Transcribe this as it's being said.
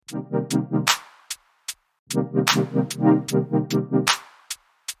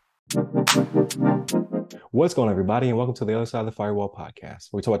What's going on, everybody, and welcome to the Other Side of the Firewall podcast,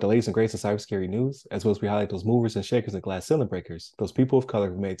 where we talk about the latest and greatest in cybersecurity news, as well as we highlight those movers and shakers and glass ceiling breakers, those people of color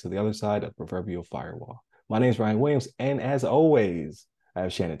who made it to the other side of the proverbial firewall. My name is Ryan Williams, and as always, I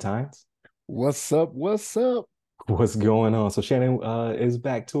have Shannon Tynes. What's up? What's up? What's going on? So Shannon is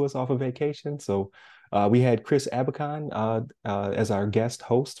back to us off of vacation. So we had Chris Abakan as our guest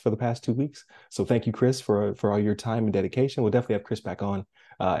host for the past 2 weeks. So thank you, Chris, for all your time and dedication. We'll definitely have Chris back on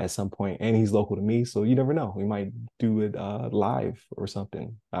at some point, and he's local to me, so you never know. We might do it live or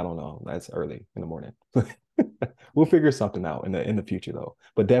something. I don't know. That's early in the morning. We'll figure something out in the future, though.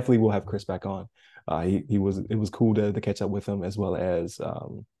 But definitely, we'll have Chris back on. It was cool to catch up with him, as well as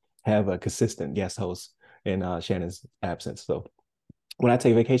have a consistent guest host in Shannon's absence. So when I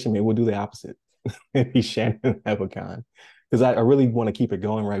take vacation, man, we'll do the opposite. Be Shannon Abakan, because I really want to keep it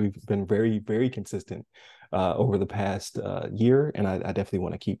going. Right, we've been very, very consistent over the past year, and I definitely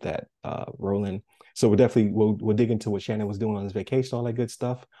want to keep that rolling. So we'll dig into what Shannon was doing on his vacation, all that good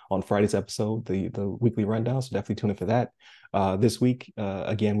stuff on Friday's episode, the weekly rundown. So definitely tune in for that. This week,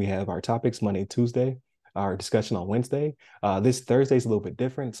 again, we have our topics Monday, Tuesday, our discussion on Wednesday. This Thursday is a little bit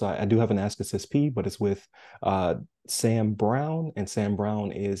different. So I do have an Ask Us SP, but it's with Sam Brown, and Sam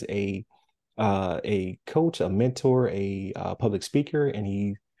Brown is a coach, a mentor, a public speaker, and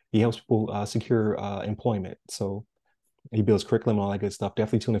he helps people secure employment. So he builds curriculum and all that good stuff.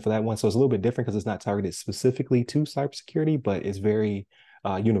 Definitely tune in for that one. So it's a little bit different because it's not targeted specifically to cybersecurity, but it's very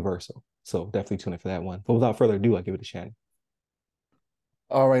universal. So definitely tune in for that one. But without further ado, I'll give it to Shannon.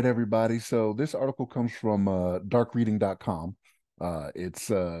 All right, everybody. So this article comes from darkreading.com. It's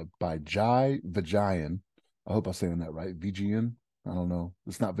by Jai Vijayan. I hope I'm saying that right. Vijayan. I don't know.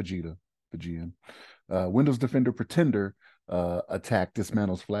 It's not Vegeta. Vijayan. Windows Defender Pretender attack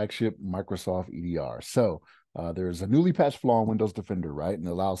dismantles flagship Microsoft EDR. So there's a newly patched flaw in Windows Defender, right? And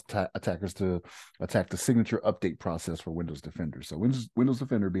allows attackers to attack the signature update process for Windows Defender. So Windows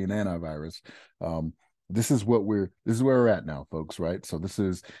Defender being antivirus, this is where we're at now, folks, right? So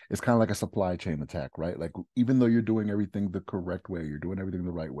it's kind of like a supply chain attack, right? Like, even though you're doing everything the correct way, you're doing everything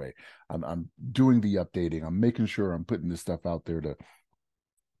the right way. I'm doing the updating. I'm making sure I'm putting this stuff out there to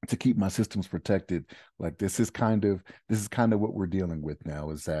keep my systems protected. Like, this is kind of what we're dealing with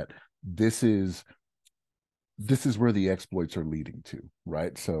now, is that this is where the exploits are leading to,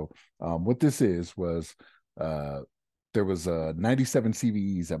 right? So what this was there was 97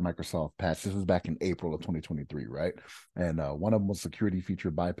 CVEs that Microsoft patched. This was back in April of 2023, right? And one of them was security feature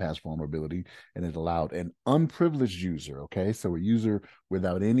bypass vulnerability, and it allowed an unprivileged user, okay, so a user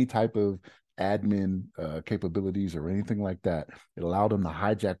without any type of admin capabilities or anything like that. It allowed them to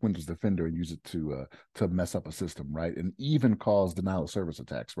hijack Windows Defender and use it to mess up a system, right? And even cause denial of service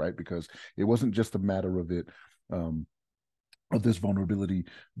attacks, right? Because it wasn't just a matter of it of this vulnerability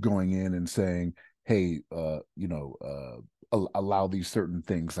going in and saying, hey, allow these certain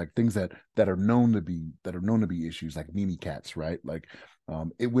things, like things that are known to be issues, like Mimikatz, right? Like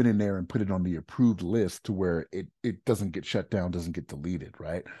it went in there and put it on the approved list to where it doesn't get shut down, doesn't get deleted,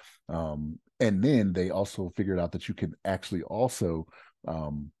 right? And then they also figured out that you can actually also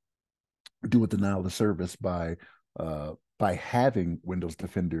do a denial of service by having Windows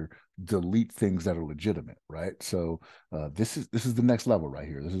Defender delete things that are legitimate, right? So this is the next level right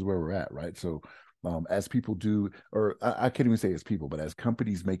here. This is where we're at, right? So as people do, or I can't even say as people, but as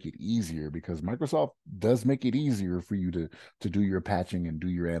companies make it easier, because Microsoft does make it easier for you to do your patching and do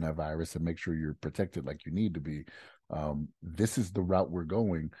your antivirus and make sure you're protected like you need to be. This is the route we're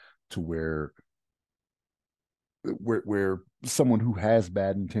going to, where someone who has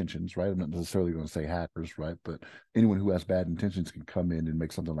bad intentions, right? I'm not necessarily going to say hackers, right? But anyone who has bad intentions can come in and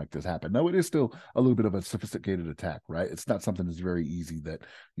make something like this happen. Now, it is still a little bit of a sophisticated attack, right? It's not something that's very easy that,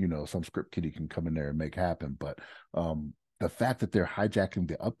 some script kiddie can come in there and make happen. But the fact that they're hijacking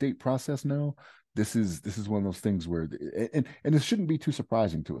the update process now, this is one of those things where, and it shouldn't be too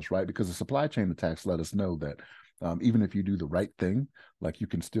surprising to us, right? Because the supply chain attacks let us know that even if you do the right thing, like, you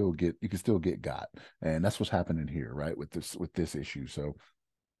can still get got, and that's what's happening here, right? With this issue. So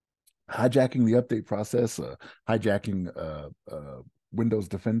hijacking the update process, hijacking Windows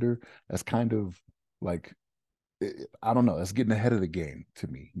Defender, that's kind of like, I don't know, that's getting ahead of the game to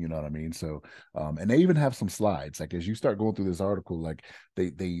me. You know what I mean? So, and they even have some slides. Like, as you start going through this article, like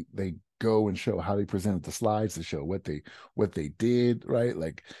they go and show how they presented the slides to show what they did, right?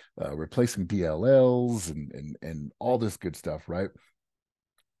 Like replacing DLLs and all this good stuff, right?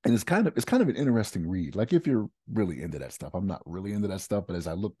 And it's kind of an interesting read. Like, if you're really into that stuff. I'm not really into that stuff, but as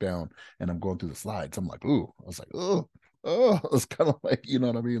I look down and I'm going through the slides, I'm like, ooh, I was like, oh, oh, it's kind of like, you know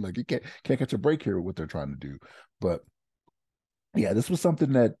what I mean? Like you can't catch a break here with what they're trying to do. But yeah, this was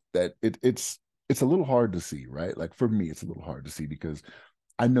something it's a little hard to see, right? Like for me, it's a little hard to see because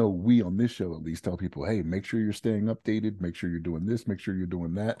I know we on this show at least tell people, hey, make sure you're staying updated, make sure you're doing this, make sure you're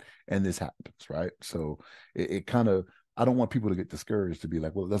doing that, and this happens, right? So it kind of, I don't want people to get discouraged to be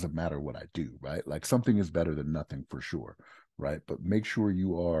like, well, it doesn't matter what I do, right? Like something is better than nothing for sure, right? But make sure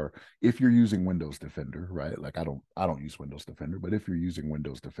you are, if you're using Windows Defender, right? Like I don't use Windows Defender, but if you're using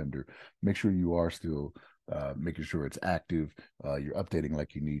Windows Defender, make sure you are still making sure it's active, you're updating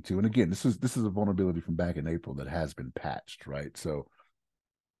like you need to. And again, this is a vulnerability from back in April that has been patched, right? So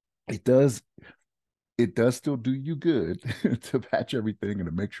it does it does still do you good to patch everything and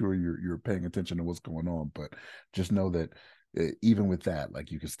to make sure you're paying attention to what's going on. But just know that even with that,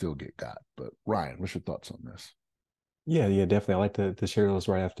 like you can still get got. But Ryan, what's your thoughts on this? Yeah, yeah, definitely. I like to share those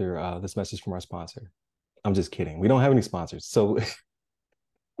right after this message from our sponsor. I'm just kidding. We don't have any sponsors. So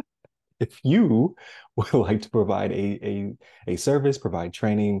if you would like to provide a service, provide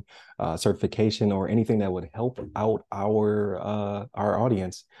training, certification, or anything that would help out our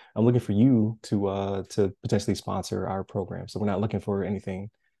audience, I'm looking for you to potentially sponsor our program. So we're not looking for anything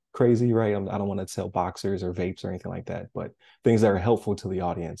crazy, right? I don't want to sell boxers or vapes or anything like that, but things that are helpful to the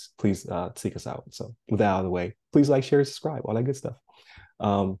audience. Please seek us out. So with that out of the way, please like, share, subscribe, all that good stuff.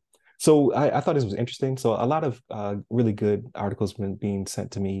 Um, so I thought this was interesting. So a lot of really good articles been being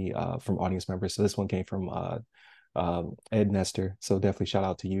sent to me from audience members. So this one came from Ed Nestor. So definitely shout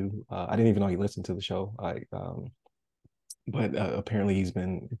out to you. I didn't even know he listened to the show. But apparently he's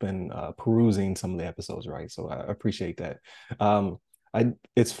been perusing some of the episodes, right? So I appreciate that. Um,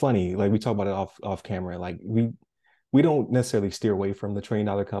 it's funny, like we talk about it off camera. Like we don't necessarily steer away from the trillion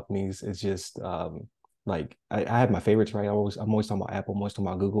dollar companies. It's just like I have my favorites, right? I'm always talking about Apple, I'm always talking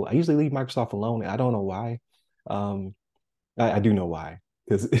about Google. I usually leave Microsoft alone, and I don't know why. Um, I do know why,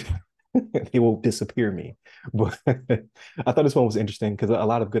 because they will disappear me. But I thought this one was interesting because a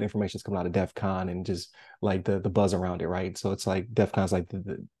lot of good information is coming out of DEF CON and just like the buzz around it, right? So it's like DEF CON is like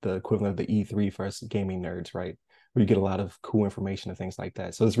the equivalent of the E3 for us gaming nerds, right? Where you get a lot of cool information and things like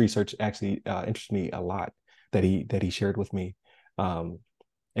that. So this research actually interested me a lot that he shared with me. Um,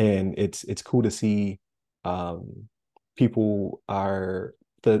 and it's cool to see um, people are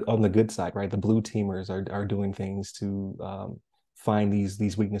the on the good side, right? The blue teamers are doing things to find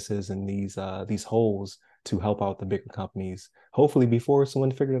these weaknesses and these holes to help out the bigger companies. Hopefully, before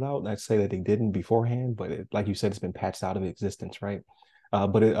someone figured it out. I'd say that they didn't beforehand, but like you said, it's been patched out of existence, right?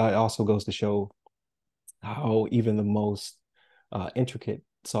 But it also goes to show how even the most intricate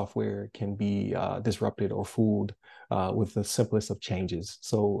software can be disrupted or fooled with the simplest of changes.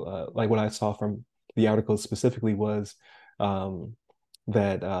 So, like what I saw from the article specifically was um,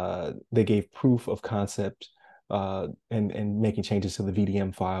 that they gave proof of concept and making changes to the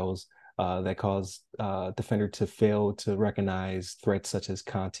VDM files that caused Defender to fail to recognize threats such as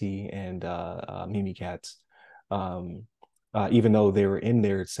Conti and Mimikatz. Um, even though they were in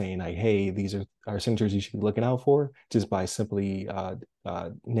there saying like, "Hey, these are signatures you should be looking out for," just by simply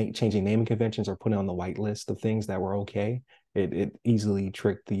changing naming conventions or putting on the white list of things that were okay, it easily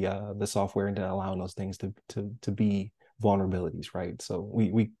tricked the software into allowing those things to be vulnerabilities, right? So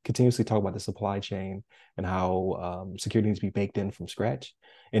we continuously talk about the supply chain and how security needs to be baked in from scratch,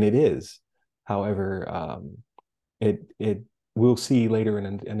 and it is. However, it we'll see later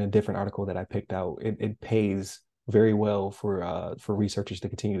in a different article that I picked out. It pays very well for researchers to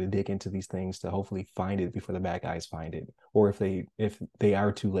continue to dig into these things to hopefully find it before the bad guys find it, or if they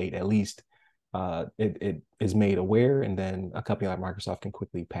are too late, at least it is made aware, and then a company like Microsoft can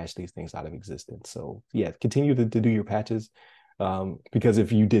quickly patch these things out of existence. So yeah, continue to do your patches, because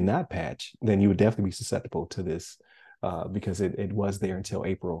if you did not patch, then you would definitely be susceptible to this because it was there until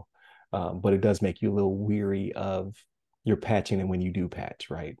April. But it does make you a little weary of your patching and when you do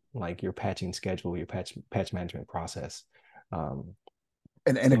patch, right? Like your patching schedule, your patch management process. Um,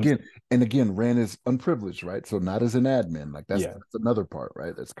 And so again, Rand is unprivileged, right? So not as an admin. Like yeah, that's another part,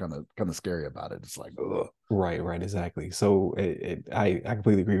 right? That's kind of scary about it. It's like, ugh. right, exactly. So I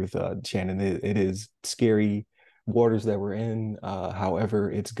completely agree with Shannon. It is scary waters that we're in.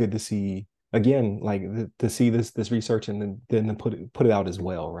 However, it's good to see again, like to see this research and then to put it out as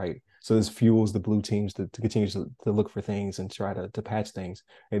well, right? So this fuels the blue teams to continue to look for things and try to patch things.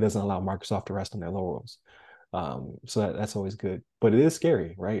 It doesn't allow Microsoft to rest on their laurels. So that's always good, but it is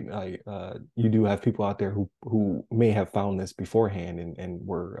scary, right? Like you do have people out there who may have found this beforehand and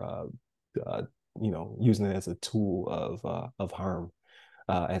were uh, using it as a tool of harm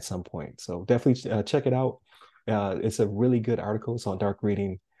at some point. So definitely check it out. It's a really good article. It's on Dark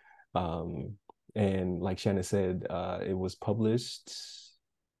Reading. Um, And like Shannon said, it was published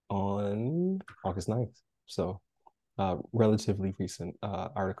on August 9th. So relatively recent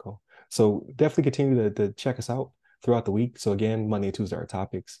article. So definitely continue to check us out throughout the week. So again, Monday and Tuesday are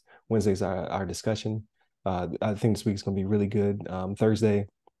topics. Wednesdays are our discussion. I think this week's going to be really good. Thursday,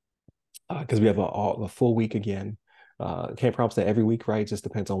 because we have a full week again. Can't promise that every week, right? Just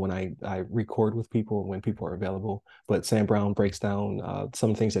depends on when I record with people and when people are available. But Sam Brown breaks down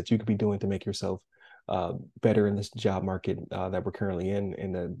some things that you could be doing to make yourself better in this job market that we're currently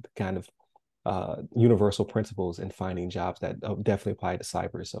in the kind of universal principles in finding jobs that definitely apply to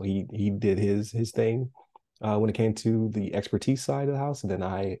cyber. So he did his thing when it came to the expertise side of the house, and then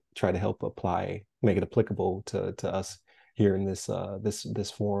I try to help make it applicable to us here in this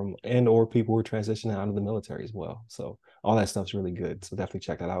forum, and or people who are transitioning out of the military as well. So all that stuff's really good. So definitely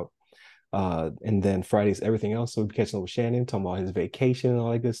check that out. And then Friday's everything else. So we'll be catching up with Shannon, talking about his vacation and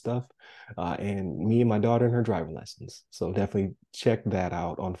all that good stuff. And me and my daughter and her driving lessons. So definitely check that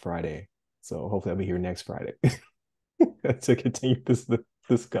out on Friday. So hopefully I'll be here next Friday to continue this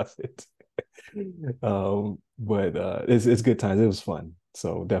discuss it. But it's good times. It was fun.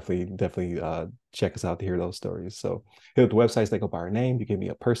 So definitely check us out to hear those stories. So hit up the websites that go by our name. You can me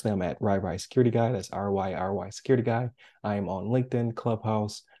up personally. I'm at RyRy Security Guy. That's RYRY Security Guy. I am on LinkedIn,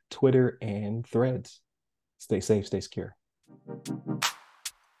 Clubhouse, Twitter, and Threads. Stay safe, stay secure.